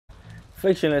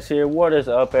Fictionist here. What is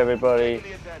up, everybody?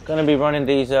 Gonna be running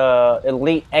these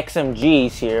elite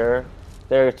XMGs here.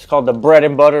 It's called the bread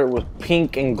and butter with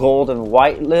pink and gold and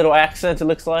white little accents, it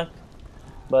looks like.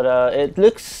 But it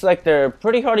looks like they're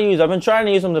pretty hard to use. I've been trying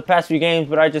to use them the past few games,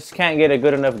 but I just can't get a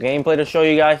good enough gameplay to show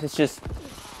you guys. It's just,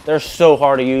 they're so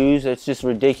hard to use. It's just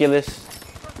ridiculous.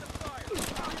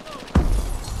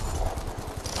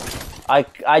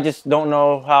 I just don't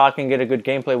know how I can get a good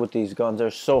gameplay with these guns.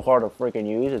 They're so hard to freaking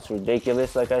use. It's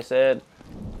ridiculous, like I said.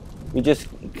 You just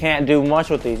can't do much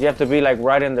with these. You have to be like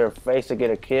right in their face to get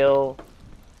a kill.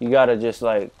 You gotta just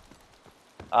like,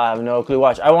 I have no clue.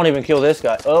 Watch, I won't even kill this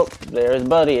guy. Oh, there his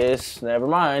buddy is. Never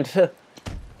mind.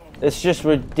 It's just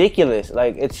ridiculous.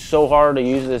 Like, it's so hard to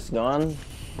use this gun.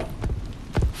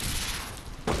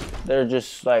 They're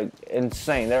just like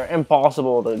insane. They're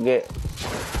impossible to get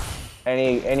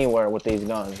anywhere with these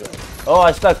guns. Oh,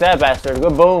 I stuck that bastard.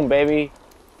 Good boom, baby.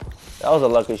 That was a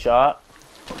lucky shot.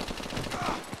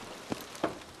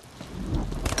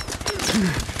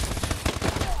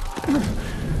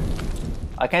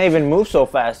 I can't even move so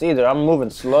fast either. I'm moving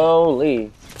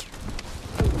slowly.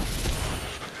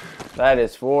 That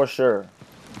is for sure.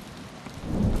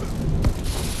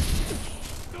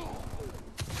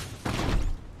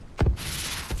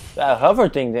 That hover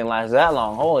thing didn't last that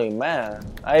long. Holy man.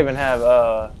 I even have,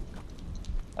 I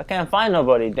can't find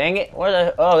nobody. Dang it. Where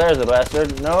the, oh, there's the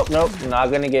bastard. Nope, nope.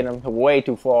 Not gonna get him. Way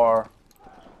too far.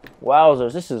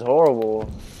 Wowzers, this is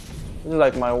horrible. This is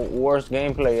like my worst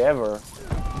gameplay ever.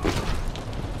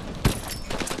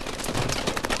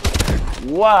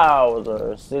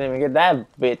 Wowzers. Didn't even get that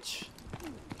bitch.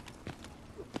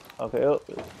 Okay. Oh.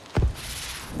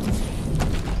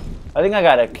 I think I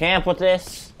gotta camp with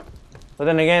this. But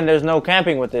then again, there's no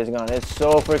camping with this gun. It's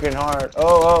so freaking hard.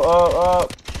 Oh.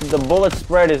 The bullet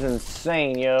spread is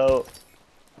insane, yo.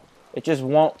 It just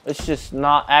won't, it's just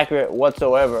not accurate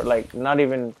whatsoever. Like, not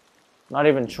even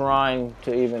trying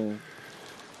to even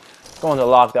go into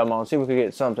lockdown mode. See if we can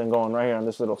get something going right here on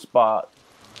this little spot.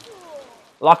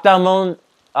 Lockdown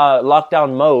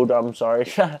mode, I'm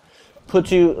sorry.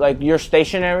 Puts you, like, you're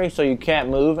stationary, so you can't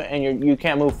move, and you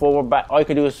can't move forward, back. All you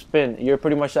can do is spin. You're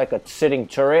pretty much like a sitting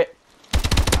turret.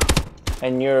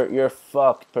 And you're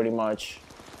fucked pretty much.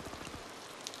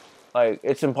 Like,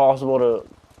 it's impossible to,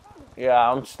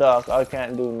 yeah, I'm stuck. I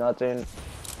can't do nothing.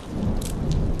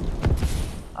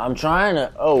 I'm trying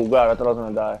to, oh god, I thought I was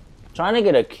gonna die. Trying to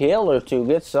get a kill or two,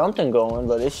 get something going,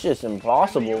 but it's just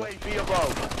impossible.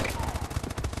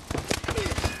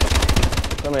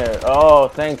 Come here. Oh,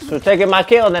 thanks for taking my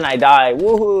kill, then I die.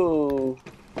 Woohoo!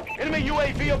 Enemy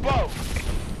UAV above.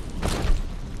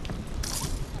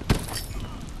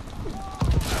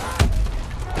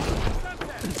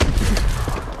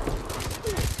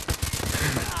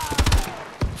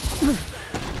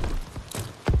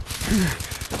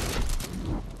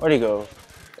 Where'd he go?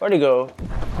 Where'd he go?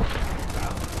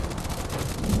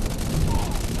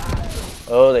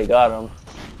 Oh, they got him.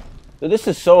 Dude, this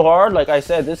is so hard. Like I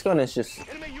said, this gun is just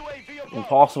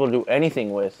impossible to do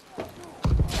anything with.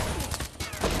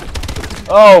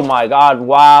 Oh my god,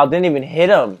 wow. Didn't even hit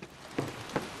him.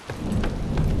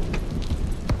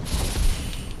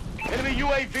 Enemy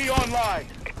UAV online.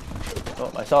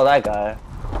 Oh, I saw that guy.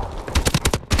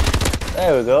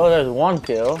 There we go. There's one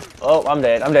kill. Oh, I'm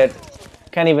dead. I'm dead.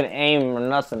 Can't even aim or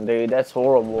nothing, dude. That's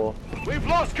horrible. We've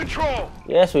lost control.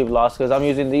 Yes, we've lost because I'm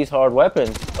using these hard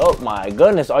weapons. Oh my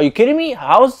goodness. Are you kidding me?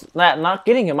 How's that not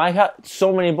getting him? I got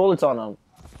so many bullets on him.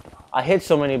 I hit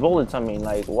so many bullets. I mean,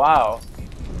 like, wow.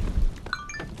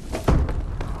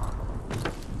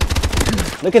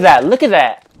 Look at that. Look at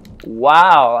that.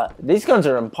 Wow. These guns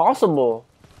are impossible.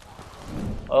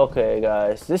 Okay,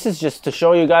 guys. This is just to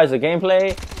show you guys the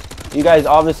gameplay. You guys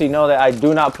obviously know that I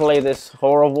do not play this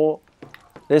horrible.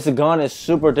 This gun is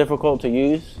super difficult to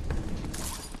use.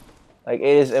 Like, it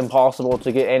is impossible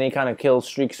to get any kind of kill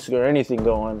streaks or anything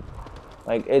going.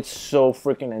 Like, it's so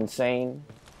freaking insane.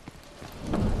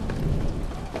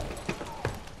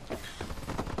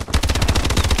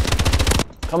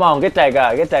 Come on, get that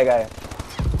guy, get that guy.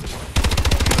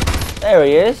 There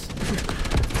he is.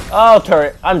 Oh,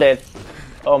 turret, I'm dead.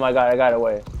 Oh my god, I got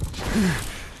away.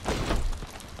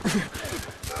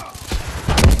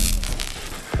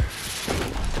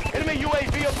 Enemy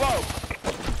UAV above.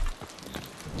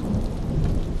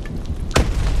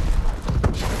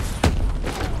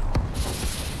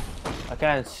 I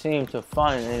can't seem to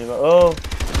find anybody. Oh.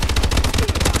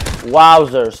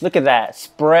 Wowzers. Look at that.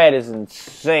 Spread is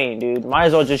insane, dude. Might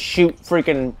as well just shoot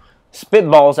freaking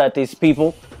spitballs at these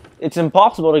people. It's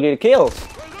impossible to get kills.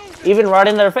 Even right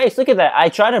in their face. Look at that. I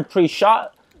tried a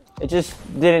pre-shot. It just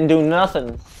didn't do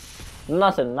nothing.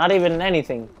 Nothing. Not even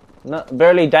anything.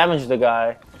 barely damaged the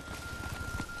guy.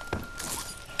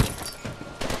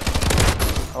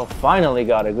 Oh, finally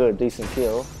got a good, decent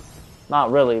kill.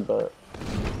 Not really, but...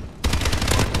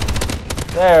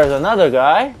 There's another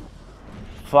guy.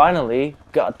 Finally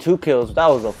got 2 kills. That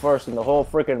was the first in the whole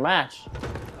freaking match.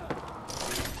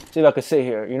 See if I can sit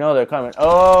here. You know they're coming.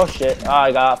 Oh shit.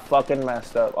 I got fucking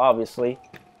messed up, obviously.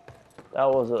 That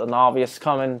was an obvious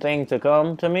coming thing to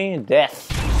come to me. Death.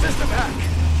 System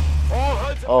hack. All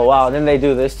HUDs. Oh wow, then they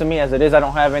do this to me. As it is, I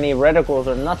don't have any reticles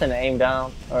or nothing to aim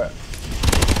down. Alright.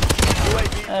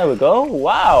 UAV. There we go.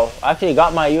 Wow. I actually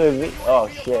got my UAV. Oh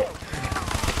shit.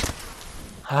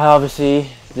 Obviously,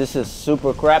 this is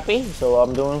super crappy, so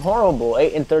I'm doing horrible.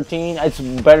 8 and 13. It's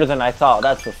better than I thought.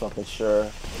 That's for fucking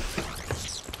sure.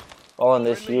 All in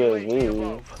this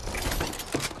UAV.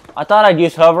 I thought I'd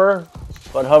use hover,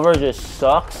 but hover just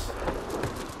sucks.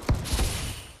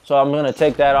 So I'm gonna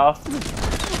take that off.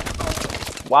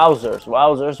 Wowzers,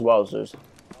 wowzers, wowzers.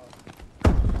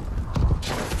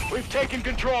 We've taken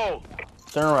control.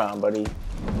 Turn around, buddy.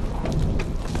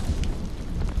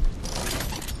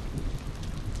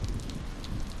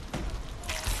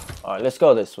 Alright, let's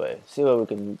go this way. See what we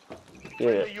can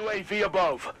get. The UAV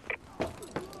above.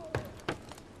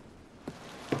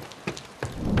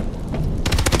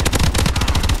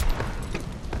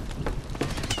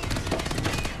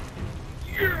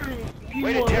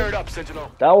 Way to tear it up,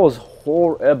 Sentinel. That was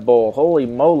horrible. Holy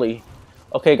moly.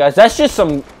 Okay, guys, that's just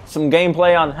some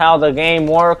gameplay on how the game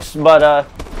works, but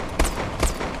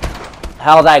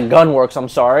how that gun works, I'm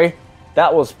sorry.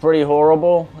 That was pretty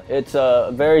horrible. It's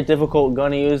a very difficult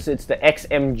gun to use. It's the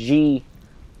XMG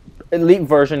elite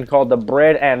version called the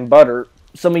bread and butter.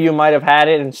 Some of you might have had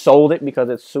it and sold it because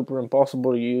it's super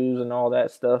impossible to use and all that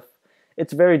stuff.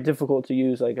 It's very difficult to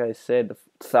use, like I said,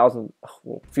 a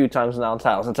few times now,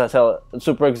 thousands. I tell it, I'm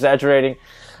super exaggerating.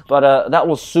 But that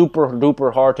was super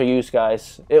duper hard to use,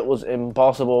 guys. It was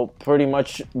impossible, pretty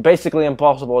much, basically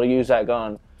impossible to use that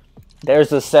gun. There's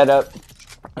the setup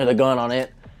and the gun on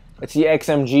it. It's the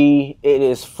XMG. It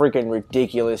is freaking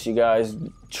ridiculous, you guys.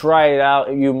 Try it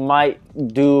out. You might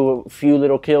do a few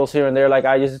little kills here and there like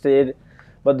I just did.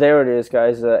 But there it is,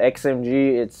 guys.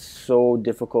 XMG, it's so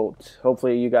difficult.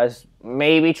 Hopefully you guys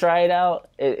maybe try it out.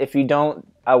 If you don't,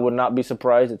 I would not be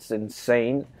surprised. It's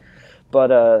insane.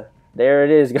 But there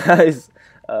it is, guys.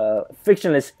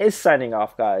 Fictionless is signing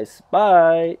off, guys.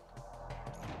 Bye.